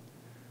not,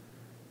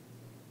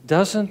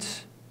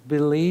 doesn't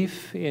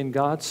belief in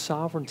God's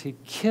sovereignty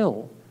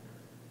kill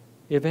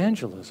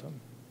evangelism?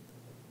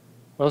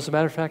 Well, as a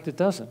matter of fact, it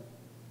doesn't.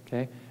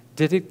 Okay?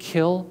 Did it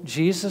kill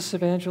Jesus'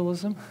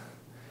 evangelism?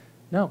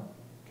 No.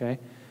 Okay?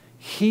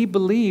 He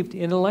believed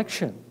in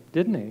election,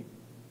 didn't he?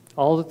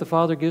 All that the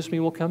Father gives me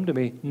will come to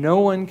me. No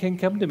one can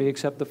come to me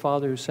except the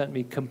Father who sent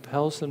me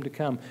compels them to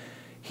come.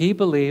 He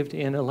believed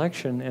in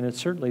election, and it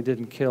certainly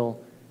didn't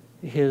kill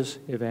his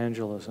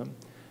evangelism.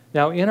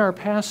 Now, in our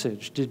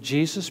passage, did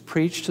Jesus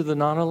preach to the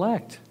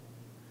non-elect?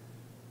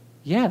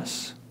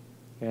 Yes.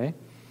 Okay?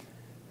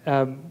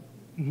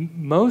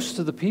 Most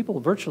of the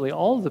people, virtually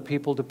all of the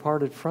people,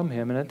 departed from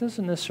him, and it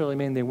doesn't necessarily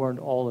mean they weren't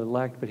all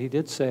elect, but he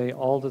did say,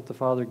 all that the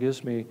Father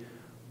gives me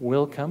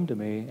will come to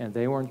me, and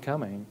they weren't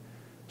coming.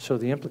 So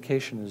the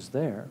implication is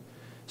there.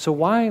 So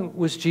why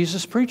was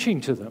Jesus preaching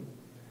to them?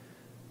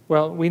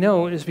 Well, we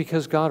know it is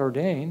because God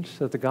ordained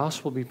that the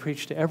gospel be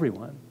preached to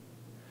everyone.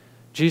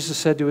 Jesus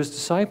said to his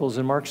disciples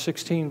in Mark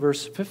 16,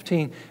 verse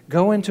 15,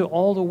 "Go into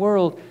all the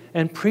world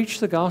and preach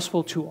the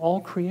gospel to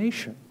all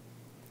creation."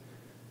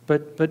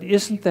 But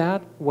isn't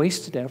that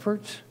wasted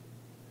effort?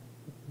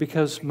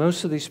 Because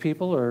most of these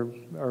people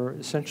are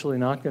essentially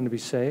not going to be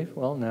saved?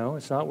 Well, no,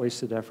 it's not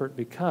wasted effort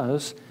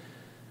because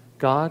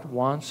God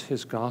wants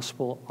his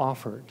gospel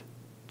offered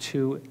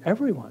to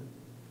everyone.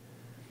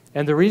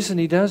 And the reason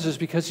he does is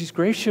because he's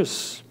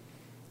gracious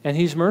and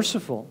he's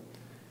merciful.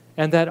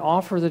 And that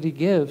offer that he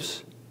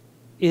gives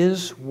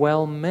is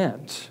well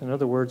meant. In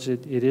other words,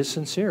 it is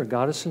sincere.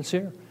 God is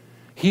sincere.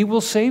 He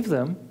will save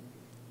them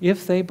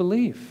if they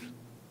believe.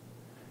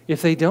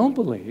 If they don't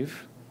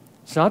believe,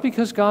 it's not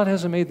because God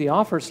hasn't made the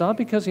offer. It's not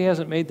because he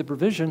hasn't made the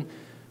provision.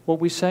 What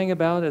we sang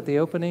about at the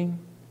opening,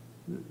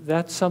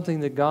 that's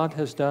something that God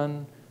has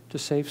done to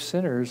save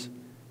sinners.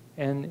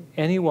 And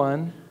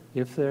anyone,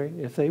 if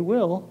they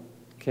will,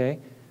 okay,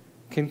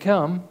 can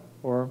come,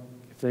 or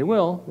if they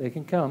will, they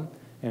can come.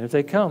 And if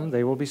they come,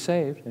 they will be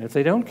saved. And if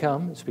they don't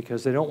come, it's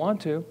because they don't want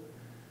to,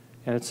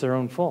 and it's their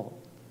own fault,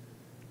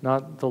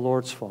 not the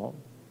Lord's fault.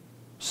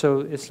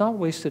 So it's not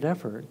wasted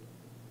effort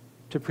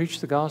to preach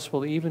the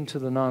gospel even to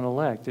the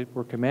non-elect.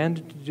 We're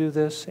commanded to do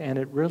this, and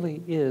it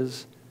really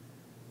is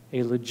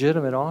a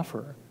legitimate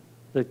offer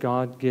that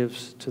God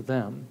gives to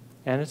them.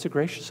 And it's a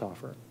gracious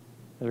offer.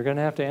 They're going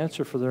to have to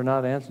answer for their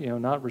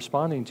not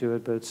responding to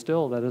it, but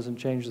still, that doesn't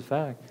change the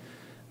fact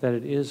that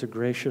it is a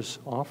gracious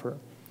offer.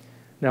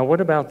 Now, what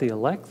about the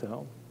elect,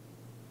 though?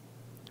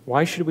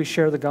 Why should we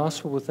share the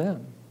gospel with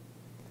them?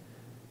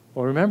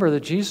 Well, remember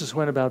that Jesus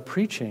went about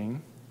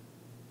preaching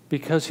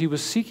because he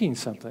was seeking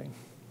something.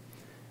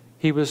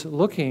 He was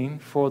looking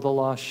for the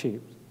lost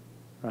sheep,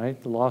 right?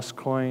 The lost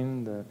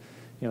coin,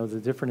 the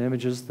different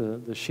images,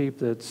 the sheep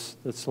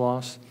that's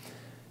lost.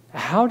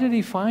 How did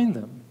he find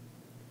them?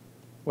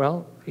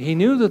 Well, he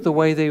knew that the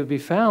way they would be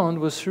found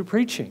was through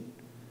preaching,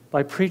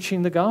 by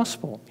preaching the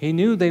gospel. He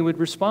knew they would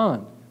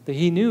respond, that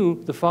he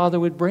knew the Father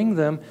would bring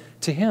them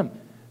to him.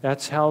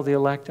 That's how the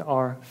elect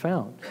are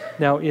found.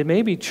 Now, it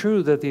may be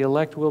true that the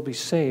elect will be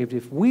saved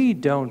if we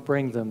don't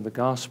bring them the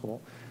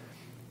gospel,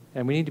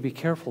 and we need to be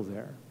careful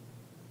there,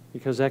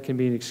 because that can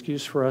be an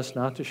excuse for us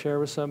not to share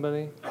with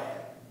somebody.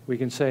 We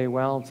can say,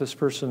 well, if this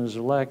person is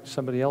elect,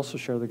 somebody else will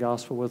share the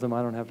gospel with them.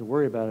 I don't have to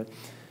worry about it.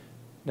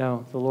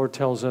 Now, the Lord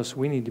tells us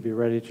we need to be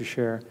ready to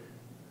share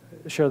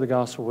the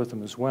gospel with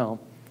them as well.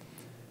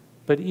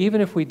 But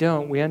even if we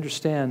don't, we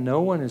understand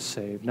no one is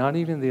saved, not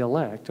even the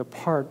elect,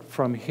 apart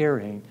from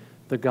hearing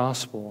the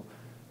gospel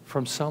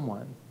from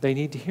someone. They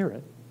need to hear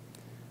it.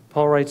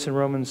 Paul writes in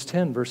Romans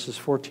 10, verses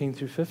 14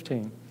 through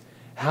 15,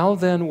 "How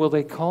then will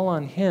they call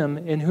on him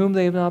in whom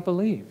they have not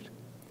believed?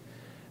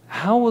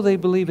 How will they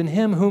believe in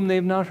him whom they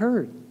have not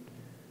heard?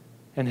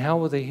 And how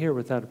will they hear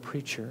without a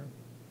preacher?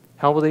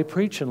 How will they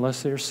preach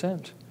unless they are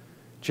sent?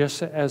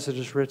 Just as it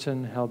is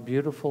written, how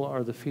beautiful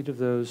are the feet of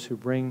those who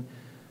bring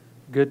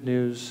good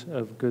news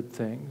of good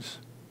things."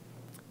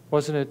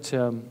 Wasn't it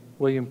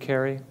William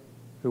Carey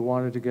who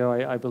wanted to go,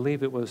 I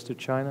believe it was to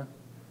China?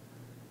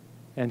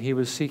 And he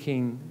was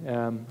seeking,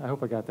 I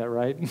hope I got that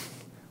right.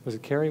 Was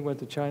it Carey who went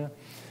to China?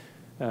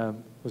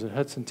 Was it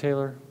Hudson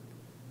Taylor?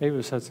 Maybe it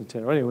was Hudson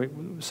Taylor. Anyway,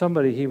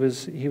 somebody, he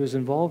was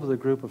involved with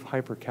a group of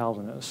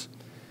hyper-Calvinists.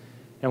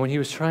 And when he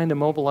was trying to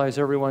mobilize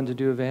everyone to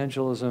do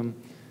evangelism,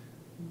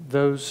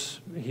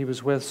 those he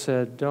was with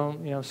said,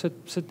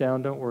 sit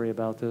down, don't worry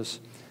about this.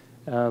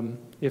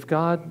 If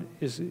God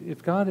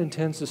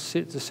intends to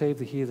save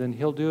the heathen,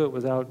 he'll do it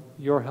without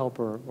your help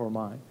or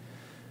mine.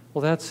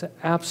 Well, that's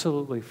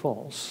absolutely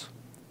false.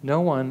 No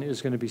one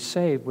is going to be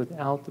saved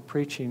without the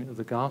preaching of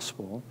the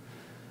gospel.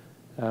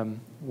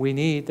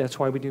 That's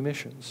why we do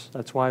missions.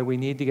 That's why we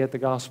need to get the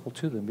gospel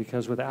to them,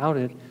 because without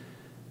it,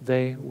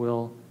 they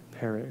will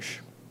perish.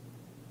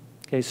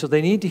 Okay, so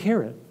they need to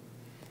hear it.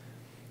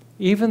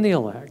 Even the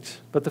elect,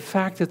 but the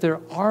fact that there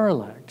are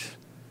elect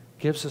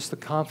gives us the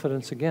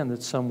confidence, again,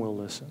 that some will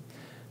listen.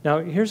 Now,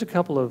 here's a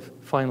couple of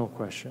final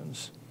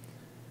questions.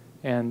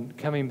 And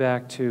coming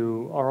back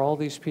to, are all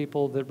these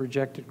people that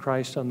rejected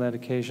Christ on that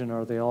occasion,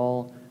 are they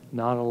all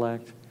not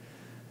elect?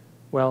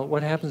 Well,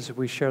 what happens if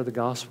we share the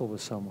gospel with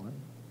someone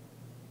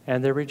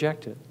and they're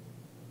rejected?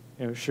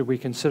 Should we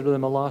consider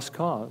them a lost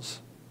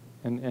cause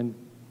and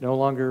no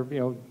longer,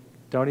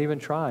 don't even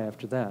try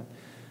after that?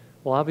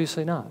 Well,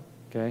 obviously not,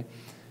 okay?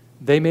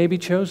 They may be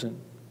chosen,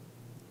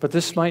 but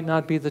this might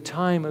not be the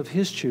time of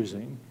his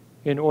choosing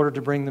in order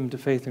to bring them to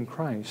faith in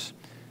Christ.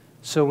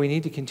 So we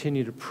need to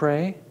continue to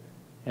pray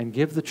and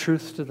give the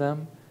truth to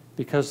them,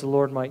 because the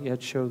Lord might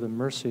yet show them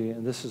mercy,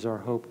 and this is our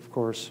hope, of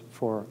course,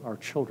 for our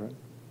children.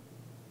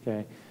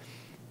 Okay?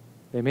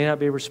 They may not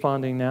be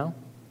responding now,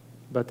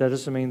 but that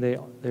doesn't mean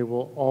they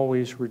will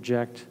always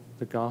reject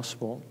the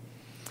gospel.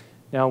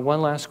 Now,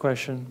 one last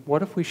question.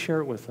 What if we share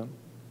it with them?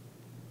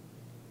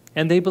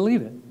 And they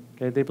believe it.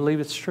 Okay? They believe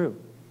it's true.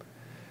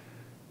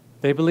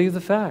 They believe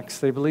the facts.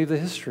 They believe the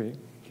history.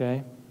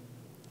 Okay?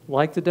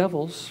 Like the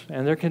devils,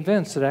 and they're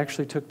convinced it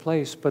actually took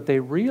place, but they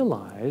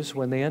realize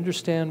when they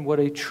understand what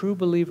a true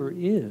believer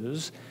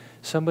is,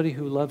 somebody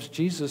who loves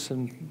Jesus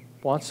and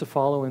wants to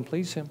follow and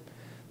please him,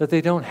 that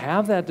they don't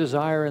have that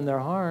desire in their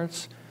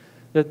hearts,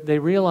 that they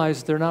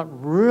realize they're not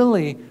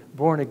really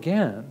born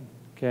again,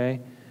 okay?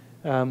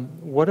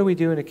 What do we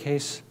do in a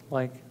case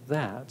like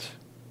that?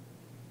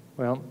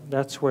 Well,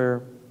 that's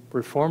where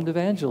Reformed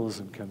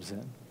evangelism comes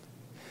in.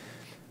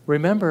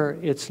 Remember,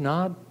 it's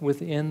not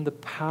within the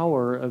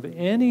power of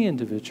any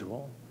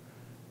individual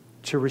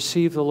to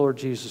receive the Lord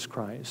Jesus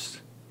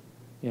Christ.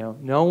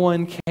 No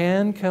one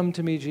can come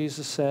to me,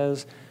 Jesus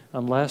says,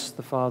 unless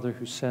the Father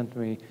who sent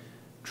me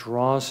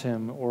draws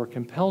him or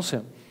compels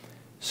him.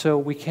 So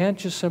we can't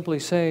just simply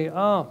say,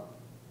 the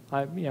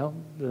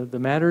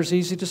matter is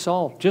easy to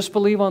solve. Just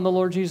believe on the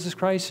Lord Jesus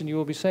Christ and you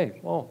will be saved.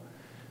 Oh,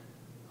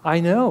 I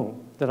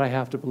know that I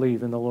have to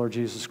believe in the Lord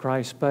Jesus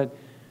Christ, but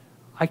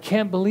I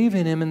can't believe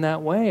in him in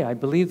that way. I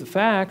believe the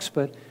facts,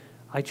 but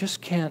I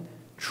just can't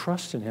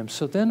trust in him.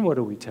 So then what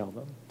do we tell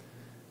them?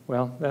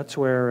 Well, that's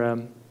where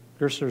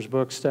Gerstner's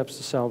book, Steps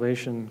to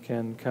Salvation,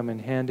 can come in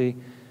handy.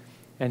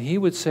 And he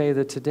would say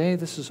that today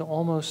this is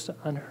almost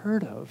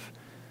unheard of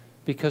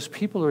because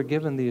people are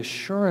given the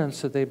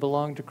assurance that they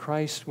belong to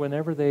Christ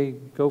whenever they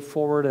go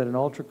forward at an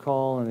altar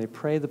call and they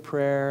pray the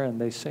prayer and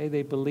they say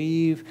they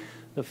believe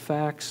the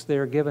facts.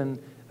 They're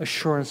given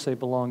assurance they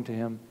belong to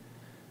him.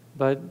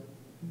 But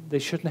they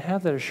shouldn't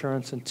have that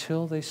assurance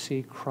until they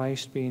see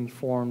Christ being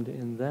formed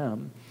in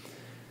them.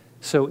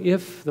 So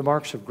if the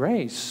marks of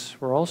grace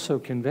were also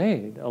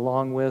conveyed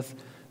along with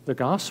the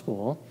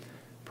gospel,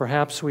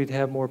 perhaps we'd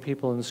have more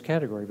people in this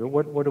category. But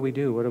what do we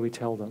do? What do we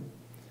tell them?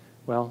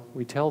 Well,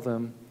 we tell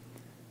them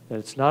that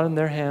it's not in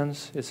their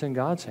hands, it's in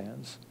God's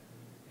hands.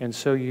 And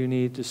so you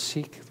need to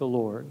seek the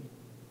Lord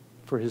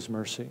for his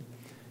mercy.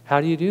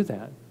 How do you do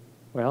that?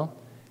 Well,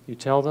 you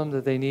tell them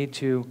that they need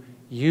to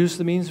use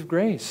the means of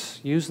grace,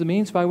 use the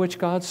means by which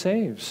God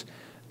saves,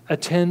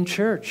 attend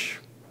church,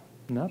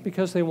 not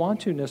because they want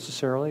to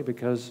necessarily,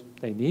 because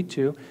they need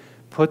to,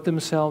 put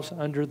themselves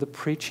under the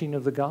preaching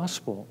of the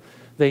gospel.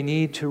 They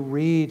need to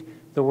read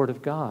the Word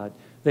of God.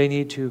 They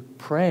need to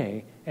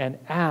pray and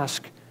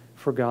ask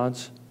for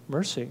God's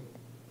mercy.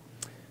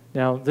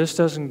 Now, this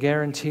doesn't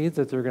guarantee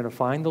that they're going to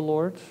find the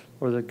Lord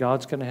or that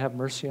God's going to have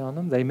mercy on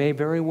them. They may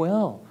very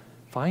well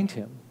find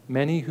him.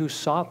 Many who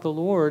sought the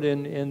Lord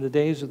in the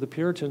days of the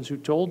Puritans who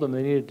told them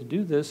they needed to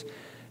do this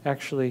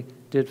actually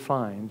did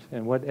find.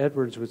 And what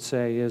Edwards would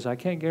say is, I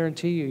can't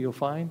guarantee you'll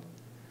find,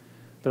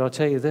 but I'll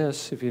tell you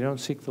this, if you don't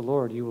seek the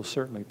Lord, you will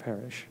certainly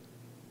perish.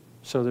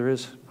 So there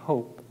is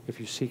hope if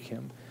you seek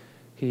him.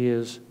 He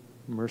is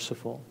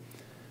merciful.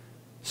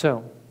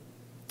 So,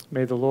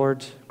 may the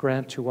Lord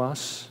grant to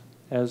us,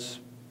 as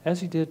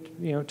he did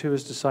to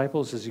his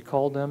disciples, as he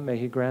called them, may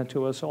he grant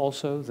to us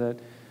also that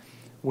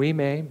we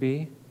may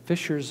be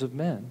fishers of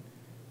men,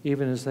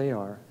 even as they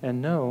are,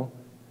 and know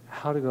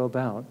how to go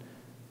about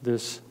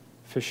this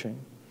fishing.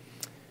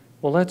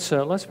 Well, let's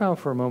bow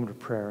for a moment of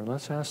prayer, and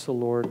let's ask the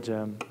Lord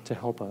to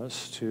help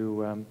us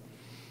to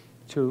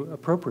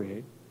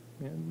appropriate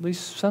at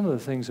least some of the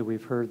things that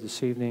we've heard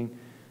this evening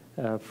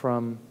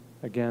from,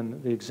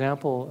 again, the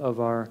example of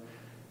our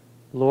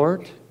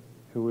Lord,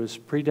 who was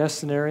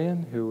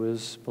predestinarian, who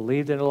was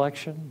believed in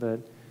election, but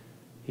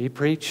he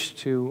preached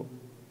to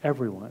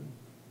everyone,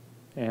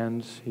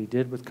 and he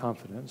did with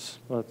confidence.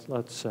 Let's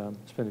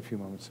spend a few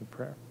moments in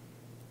prayer.